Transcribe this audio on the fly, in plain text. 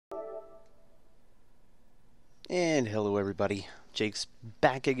And hello everybody, Jake's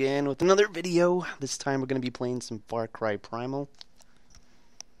back again with another video. This time we're going to be playing some Far Cry Primal.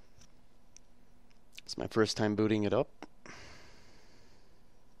 It's my first time booting it up.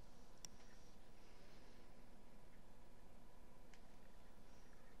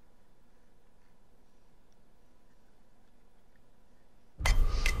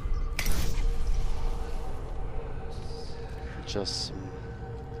 Adjust some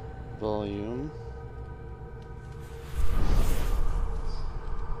volume.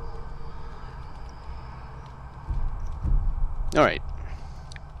 Alright,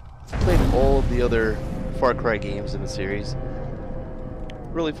 I've played all of the other Far Cry games in the series.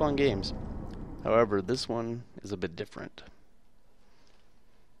 Really fun games. However, this one is a bit different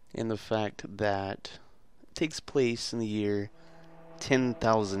in the fact that it takes place in the year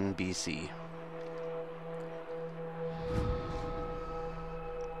 10,000 BC.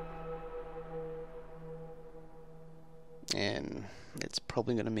 And it's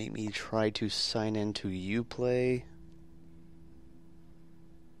probably going to make me try to sign into Uplay.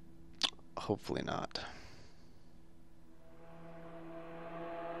 Hopefully not.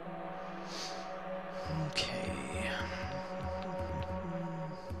 Okay.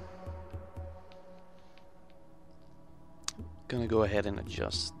 Gonna go ahead and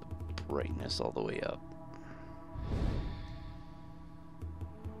adjust the brightness all the way up.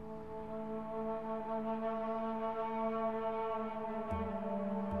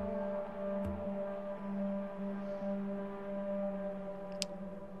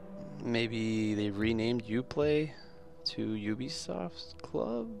 Maybe they renamed Uplay to Ubisoft's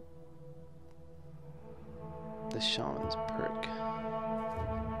Club? The Shaman's Perk.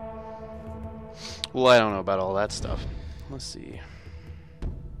 Well, I don't know about all that stuff. Let's see.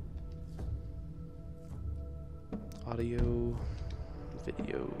 Audio,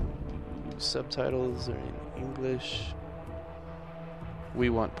 video, subtitles are in English. We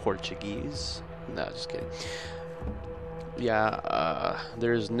want Portuguese. No, just kidding. Yeah,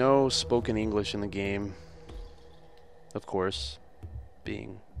 there's no spoken English in the game, of course,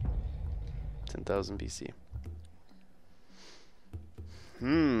 being 10,000 BC.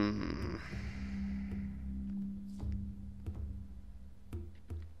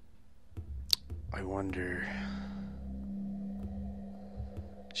 I wonder,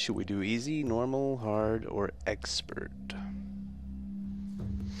 should we do easy, normal, hard, or expert?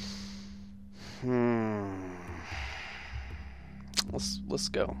 Let's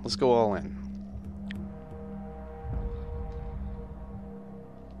go. Let's go all in.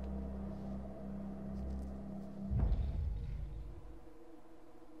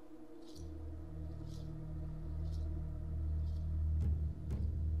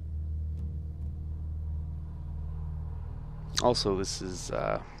 Also, this is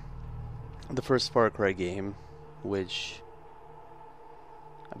the first Far Cry game, which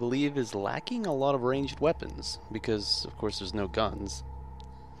I believe is lacking a lot of ranged weapons, because of course there's no guns.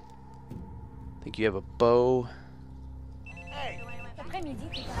 I think you have a bow.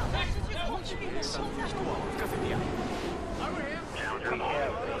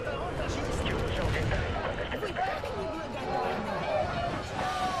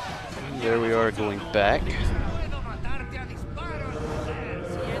 There we are going back.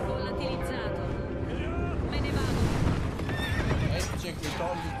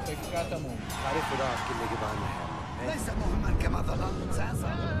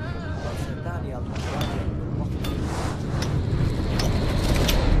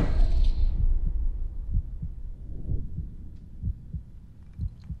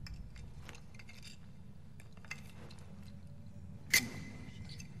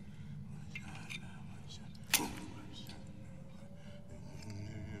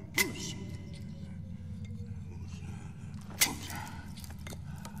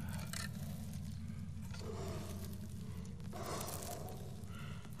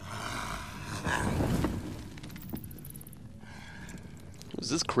 Who's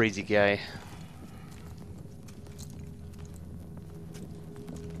this crazy guy?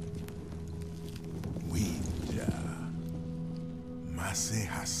 Winja, Mase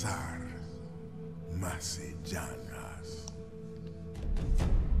Hasar, Mase Janas,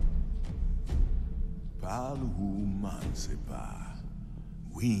 Palhu Mansepa,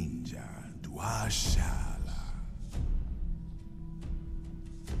 Winja Duashala,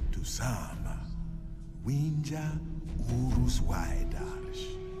 Tusama, Winja Urus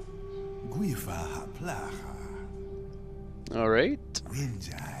Waidarsh, Guifa Haplaha. Alright.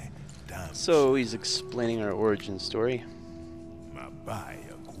 So he's explaining our origin story.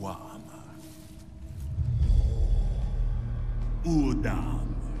 Mabaya Guama.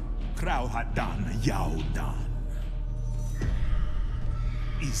 Udam, Krauhadan Yaudan.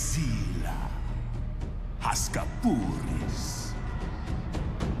 Isila. Haskapuris.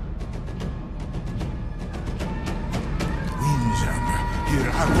 Winjan hir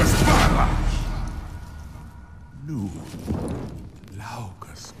Aguastara. Nu.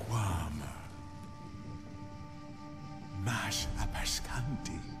 Laukas Guama. Mash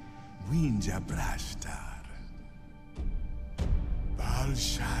Apaskanti. Winja Brastar.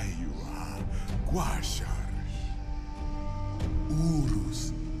 Balshayua Guashar.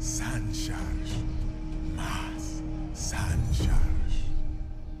 Urus Sanchar. Mas Sanchar.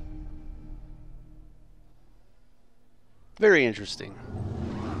 Very interesting.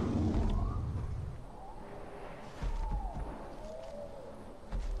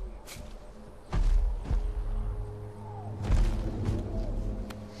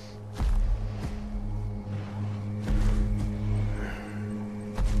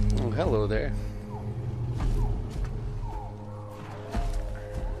 Oh, hello there.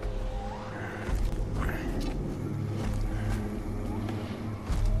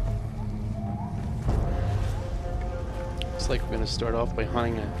 Looks like we're going to start off by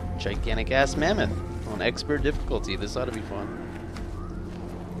hunting a gigantic ass mammoth on expert difficulty. This ought to be fun.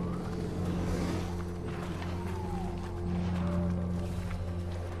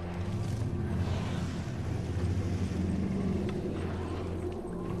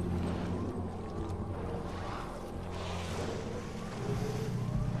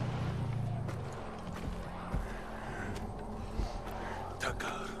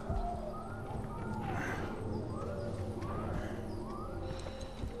 Takar.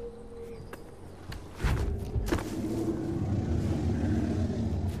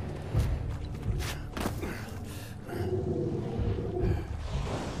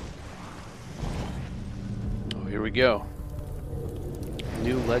 Oh, here we go.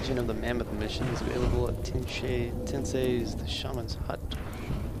 New Legend of the Mammoth mission is available at Tensei's The Shaman's Hut.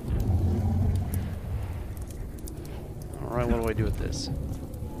 Alright, what do I do with this?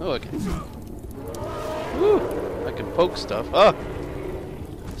 Oh, I can... Woo! I can poke stuff. Ah!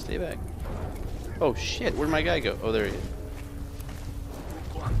 Stay back. Oh shit, where'd my guy go? Oh, there he is.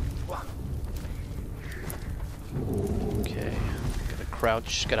 Okay. Gotta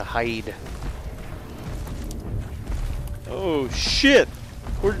crouch, gotta hide. Oh shit!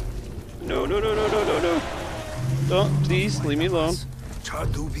 Where... No, no, no, no, no, no, no! Don't, please, leave me alone.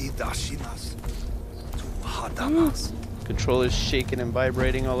 Controller's shaking and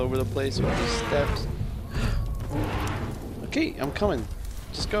vibrating all over the place with these steps. Okay, I'm coming.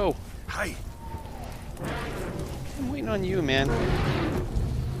 Just go. Hi. I'm waiting on you, man.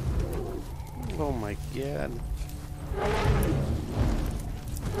 Oh my god.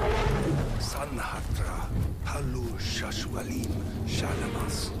 Sanhatra Halu Shashwalim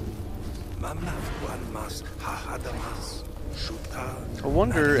Shalamas. Mamnath Hahadamas. Shuta. I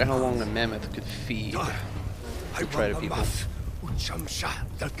wonder how long a mammoth could feed. Try to people. No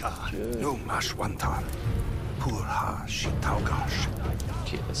mashwantar. Purha Shitaugash.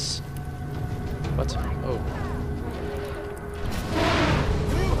 Okay, let's... What? Oh.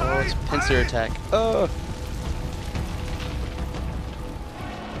 Oh, it's pincer attack. Oh!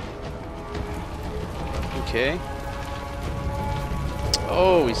 Okay.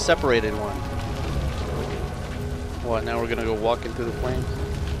 Oh, he separated one. What, now we're gonna go walking through the flames?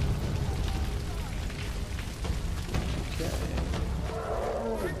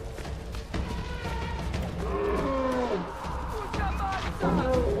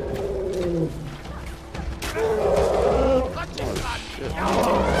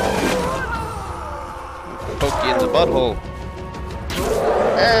 Poke you in the butthole.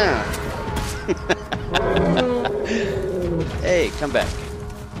 Ah. Hey, come back.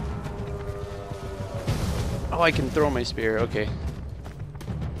 Oh, I can throw my spear. Okay.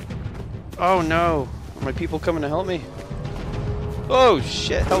 Oh no. Are my people coming to help me? Oh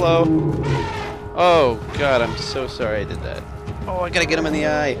shit. Hello. Oh god, I'm so sorry I did that. Oh, I gotta get him in the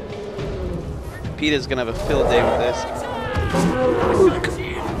eye. Peter's gonna have a field day with this.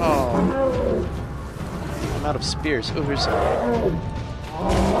 Oh. I'm out of spears. Oh, here's some.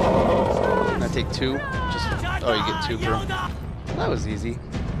 Can I take two? Just, oh, you get two, bro. That was easy.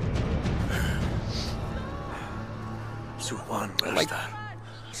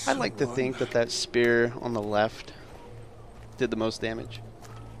 I like to think that that spear on the left did the most damage.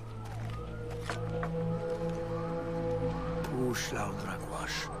 Oh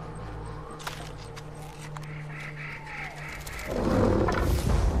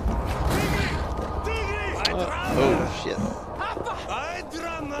shit.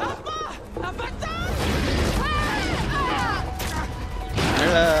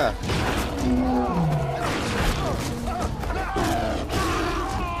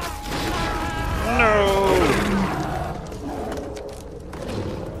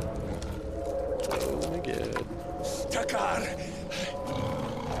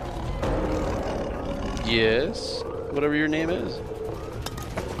 Yes. Whatever your name is.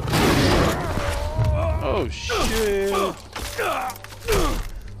 Oh shit.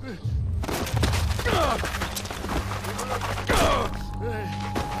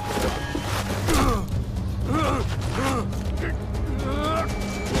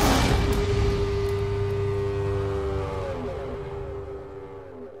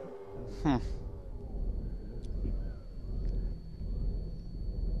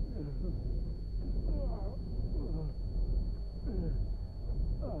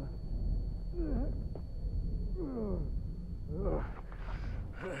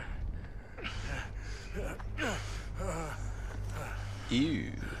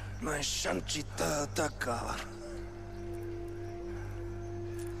 Ew. My Shanchita Dakar.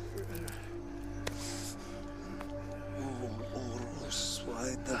 Urus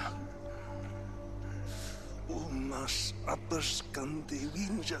Waida. Umas Aperskandi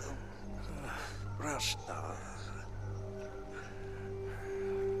Winja. Rasta.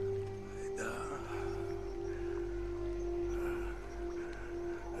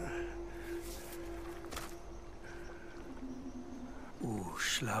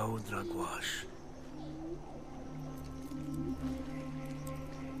 Schlau Dragwash.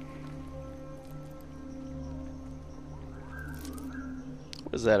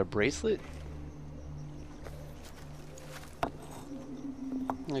 What is that, a bracelet?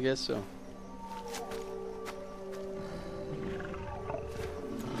 I guess so.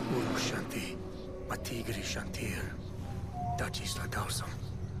 Uru Shanti. Matigri Shantir. Dachis Ladausam.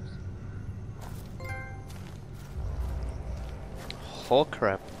 Oh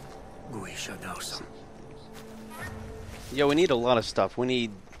crap. Guisha Dausam. Yeah, we need a lot of stuff. We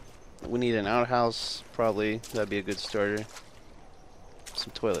need an outhouse, probably. That'd be a good starter.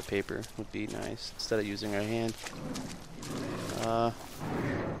 Some toilet paper would be nice instead of using our hand. Oh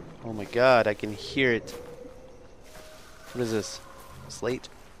my god, I can hear it. What is this? Slate?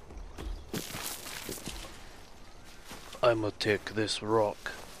 I'ma take this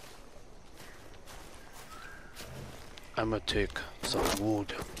rock. I'ma take some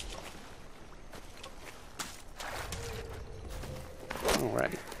wood.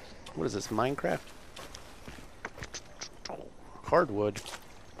 Alright. What is this, Minecraft? Hardwood.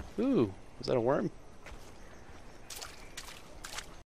 Ooh, is that a worm?